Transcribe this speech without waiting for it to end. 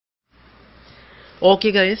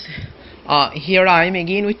Okay guys, here I am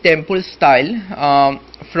again with temple style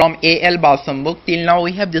from L Basham book. Till now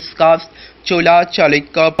we have discussed Chola,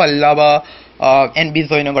 Chalukya, Pallava and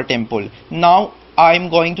Vijayanagara temple. Now I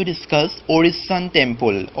am going to discuss Orissan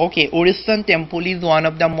temple. Okay, Orissan temple is one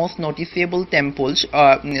of the most noticeable temples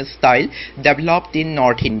style developed in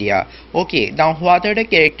North India. Okay, now what are the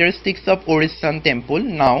characteristics of Orissan temple?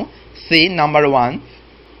 Now say number one,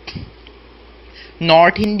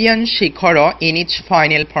 North Indian Shikhara in its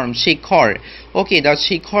final form. Shikhar. Okay, the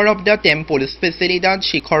Shikhar of the temple, especially the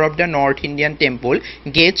Shikhar of the North Indian temple,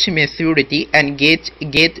 gets maturity and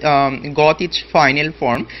got its final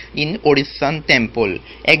form in Orissan temple.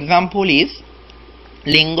 Example is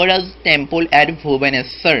Linggaraj temple at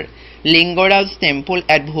Bhubaneswar. Linggaraj temple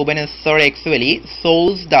at Bhubaneswar actually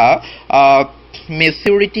shows the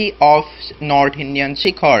maturity of North Indian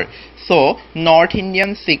Shikhar. So, North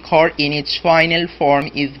Indian Shikhar in its final form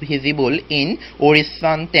is visible in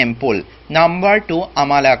Orissan temple. Number 2,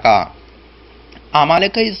 Amalaka.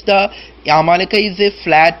 Amalaka is a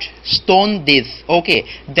flat stone dish, okay,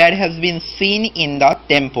 that has been seen in the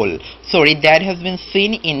temple. Sorry, that has been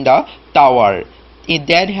seen in the tower.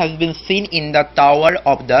 That has been seen in the tower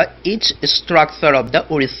of the each structure of the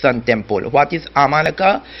Orissan temple. What is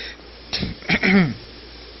Amalaka?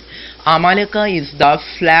 Amalaka is the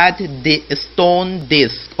flat stone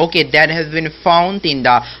disc, okay, that has been found in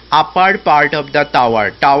the upper part of the tower.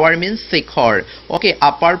 Tower means Shikhar, okay,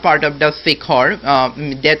 upper part of the Shikhar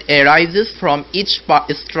that arises from each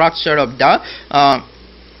structure of the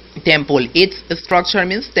temple. Its structure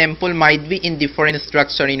means temple might be in different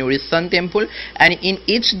structure in Orissan temple, and in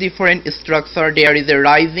each different structure there is a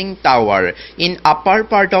rising tower. In upper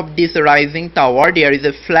part of this rising tower there is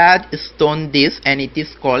a flat stone disc and it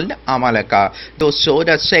is called Amalaka. So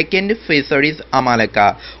the second feature is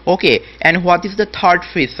Amalaka. Okay, and what is the third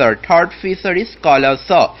feature? Third feature is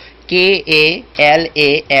Kalasa. Kalasa,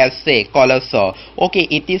 Kalasa. Okay,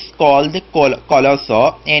 it is called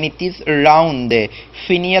Kalasa and it is round.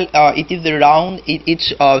 Finial, it is round.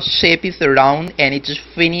 Its shape is round and it is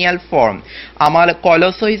finial form.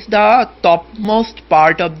 Kalasa is the topmost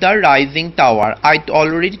part of the rising tower. I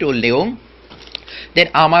already told you. Then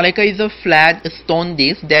Amalaka is a flat stone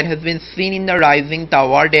disc that has been seen in the rising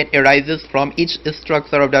tower that arises from each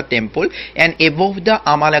structure of the temple, and above the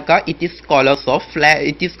Amalaka it is Kalasa, flat.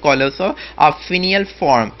 It is Kalasa, a finial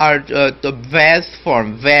form or the vase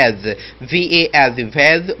form. Vase, V-A-S,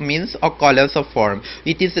 vase means a Kalasa form.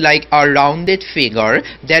 It is like a rounded figure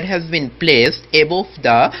that has been placed above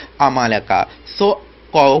the Amalaka. So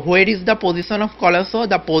where is the position of Kalasa?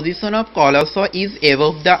 The position of Kalasa is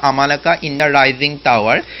above the Amalaka in the rising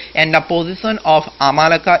tower, and the position of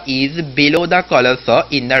Amalaka is below the Kalasa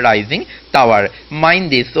in the rising tower.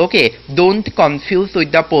 Mind this, okay? Don't confuse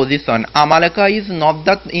with the position. Amalaka is not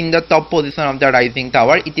in the top position of the rising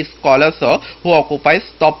tower. It is Kalasa who occupies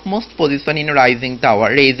topmost position in rising tower,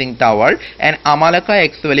 and Amalaka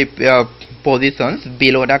actually positions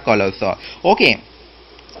below the Kalasa. Okay.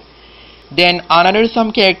 Then another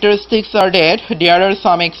some characteristics are that there are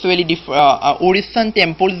some actually Orissan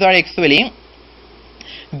temples are actually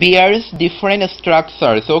bears different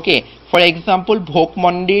structures. Okay, for example, Bhok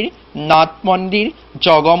Mandir, Nath Mandir,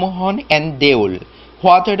 Jagamohan and Deul.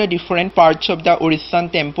 What are the different parts of the Orissan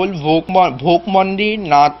temple? Bhok Mandir,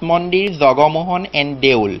 Nath Mandir, Jagamohan and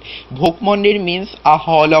Deul. Bhok Mandir means a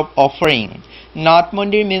hall of offering. Nath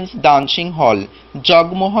Mandir means dancing hall.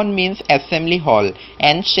 Jagmohan means assembly hall,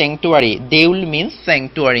 and sanctuary. Deul means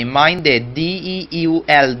sanctuary. Mind that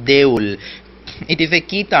D-E-U-L, Deul. It is a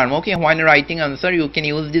key term. Okay, when writing answer you can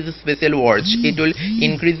use these special words. It will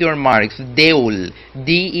increase your marks. Deul,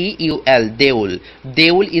 D-E-U-L, Deul.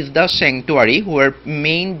 Deul is the sanctuary where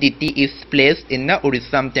main deity is placed in the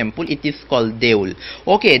Orissan temple. It is called Deul.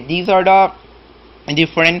 Okay, these are the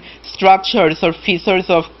different structures or features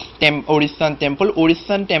of Orissan temple.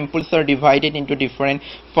 Orissan temples are divided into different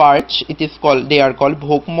parts. They are called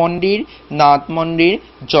Bhok Mandir, Nath Mandir,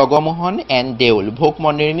 Jagamohan and Deul. Bhok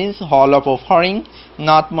Mandir means hall of offering,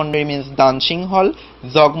 Nath Mandir means dancing hall,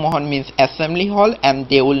 Jagmohan means assembly hall, and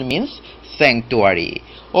Deul means sanctuary.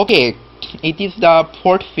 Okay, it is the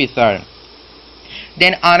fourth feature.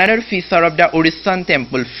 Then another feature of the Orissan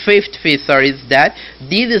temple, fifth feature, is that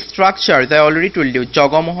these structures, I already told you,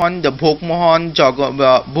 Jagamohan, the Bhokmohan,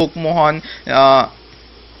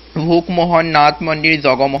 Nath Mandir,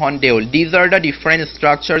 Jagamohan, Deul. These are the different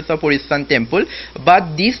structures of Orissan temple,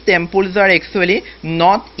 but these temples are actually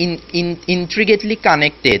not intricately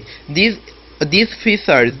connected. These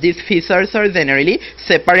features are generally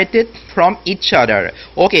separated from each other.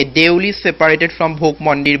 Okay, Deul is separated from Bhok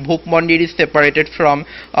Mandir. Bhok Mandir is separated from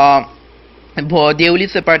Deul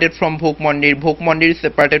is separated from Bhok Mandir. Bhok Mandir is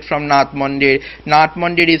separated from Nath Mandir. Nath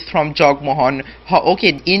Mandir is from Jagmohan.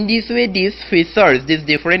 Okay, in this way, these features, these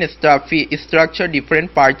different structure,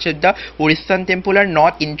 different parts of the Orissan temple are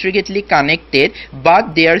not intricately connected,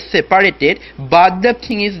 but they are separated. But the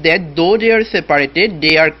thing is that though they are separated,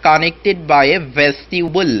 they are connected by a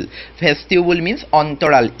vestibule. Vestibule means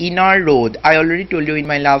antaral, inner road. I already told you in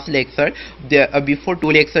my last lecture. Before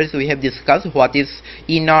 2 lectures, we have discussed what is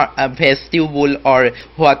inner vestibule or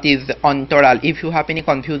what is antaral. If you have any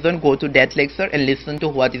confusion, go to that lecture and listen to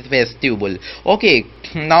what is vestibule. Okay,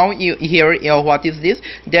 now you hear what is this,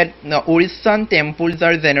 that Orissan temples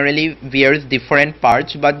are generally bears different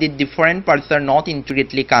parts, but the different parts are not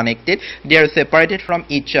intricately connected. They are separated from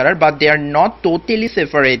each other, but they are not totally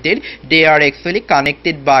separated. They are actually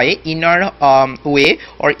connected by inner way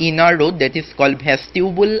or inner road, that is called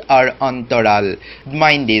vestibule or antaral.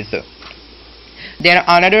 Mind this. Then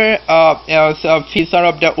another feature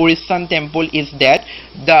of the Orissan temple is that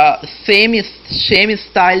the same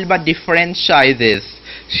style but different sizes.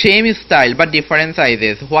 Same style but different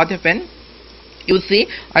sizes. What happened? You see,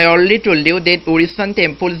 I already told you that Orissan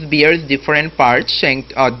temples bears different parts: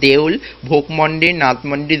 Deul, Bhok Mandir, Nath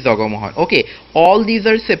Mandir, Jagamohan. Okay, all these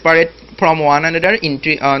are separate from one another,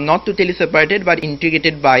 not totally separated but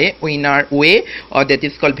integrated by a inner way, that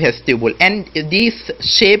is called vestibule. And this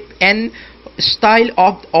shape and style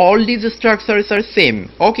of all these structures are same.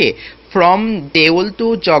 Okay, from Deul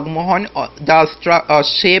to Jagmohan, the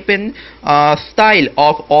shape and style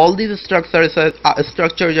of all these structures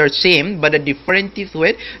are same, but the difference is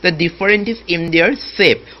where the difference is in their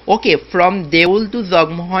shape. Okay, from Deul to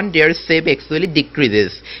Jagmohan, their shape actually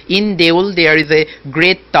decreases. In Deul there is a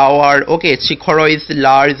great tower. Okay, Shikhara is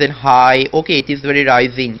large and high. Okay, it is very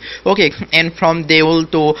rising. Okay, and from Deul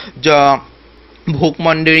to Bhok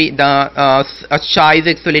Mandir, the size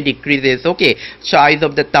actually decreases. Okay, size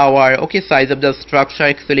of the tower, okay, size of the structure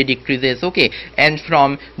actually decreases. Okay, and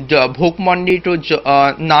from the Bhok Mandir to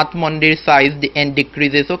Nath Mandir, size and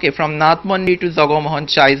decreases. Okay, from Nath Mandir to Jagamohan,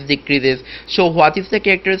 size decreases. So what is the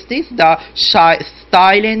characteristics? The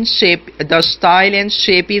style and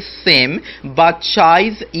shape is same, but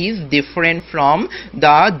size is different from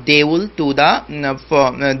the Deul to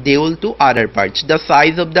Deul to other parts. The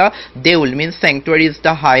size of the Deul means sanctuary is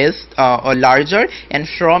the highest or larger, and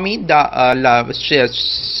from it the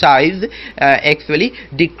size actually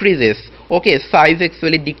decreases. Okay, size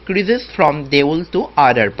actually decreases from Deul to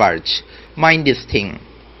other parts. Mind this thing.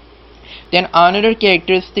 Then another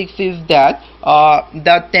characteristics is that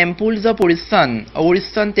the temples of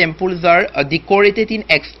Orissan temples are decorated in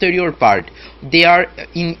exterior part. They are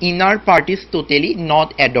in inner part is totally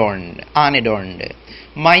not unadorned.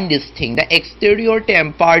 Mind this thing, the exterior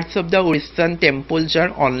parts of the Orissan temples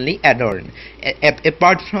are only adorned.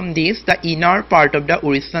 Apart from this, the inner part of the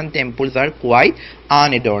Orissan temples are quite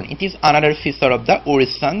unadorned. It is another feature of the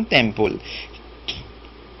Orissan temple.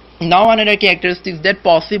 Now another characteristic is that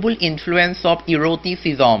possible influence of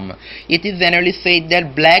eroticism. It is generally said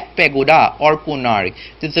that Black Pagoda or Konark.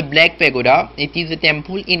 This is a Black Pagoda. It is a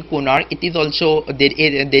temple in Konark. It is also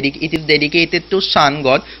it is dedicated to sun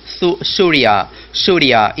god Surya.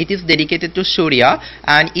 It is dedicated to Surya,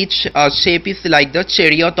 and each shape is like the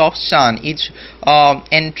chariot of sun. Each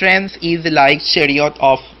entrance is like chariot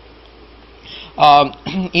of.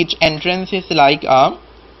 Each entrance is like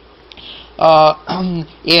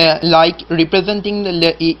like representing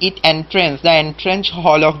the entrance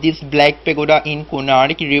hall of this Black Pagoda in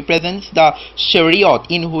Konark. It represents the chariot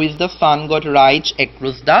in which the sun god rides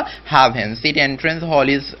across the heavens. Its entrance hall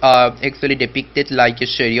is actually depicted like a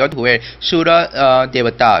chariot where Surya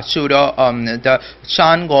Devata, the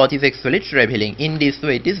sun god, is actually traveling. In this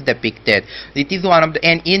way it is depicted. It is one of the,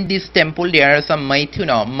 and in this temple there are some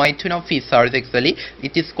Maithuna features actually.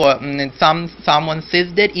 It is someone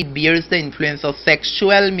says that it bears the influence of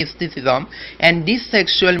sexual mysticism, and this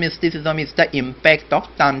sexual mysticism is the impact of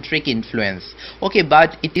tantric influence. Okay,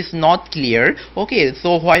 but it is not clear. Okay,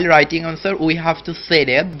 so while writing answer we have to say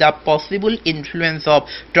that the possible influence of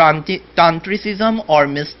tantricism or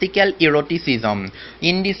mystical eroticism.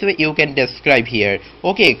 In this way you can describe here.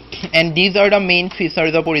 Okay, and these are the main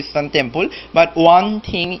features of Orissan temple, but one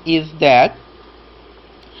thing is that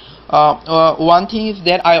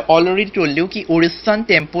I already told you कि Orissan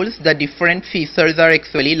temples, the different features are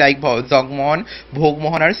actually like Jagmohan,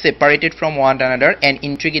 Bhogmohan are separated from one another and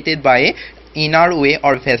integrated by inner way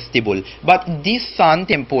or vestibule. But this sun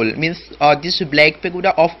temple means this black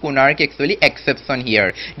pagoda of Konark actually exception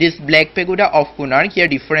here. This black pagoda of Konark here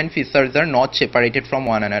different features are not separated from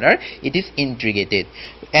one another. It is integrated.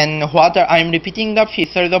 And what I am repeating the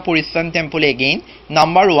features of Orissan temple again.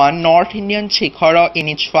 Number 1, North Indian Shikhara in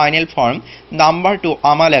its final form. Number 2,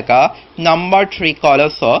 Amalaka. Number 3,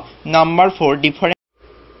 Colosseum.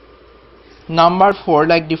 Number 4,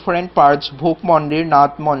 like different parts, Bhuk Mandir,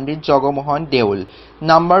 Nath Mandir, Jagamohan, Deul.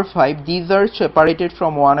 Number 5, these are separated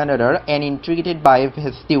from one another and integrated by a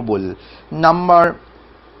vestibule. Number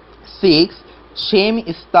 6, same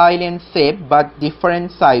style and shape but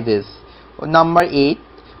different sizes. Number 8,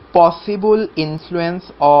 possible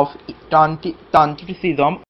influence of Tantricism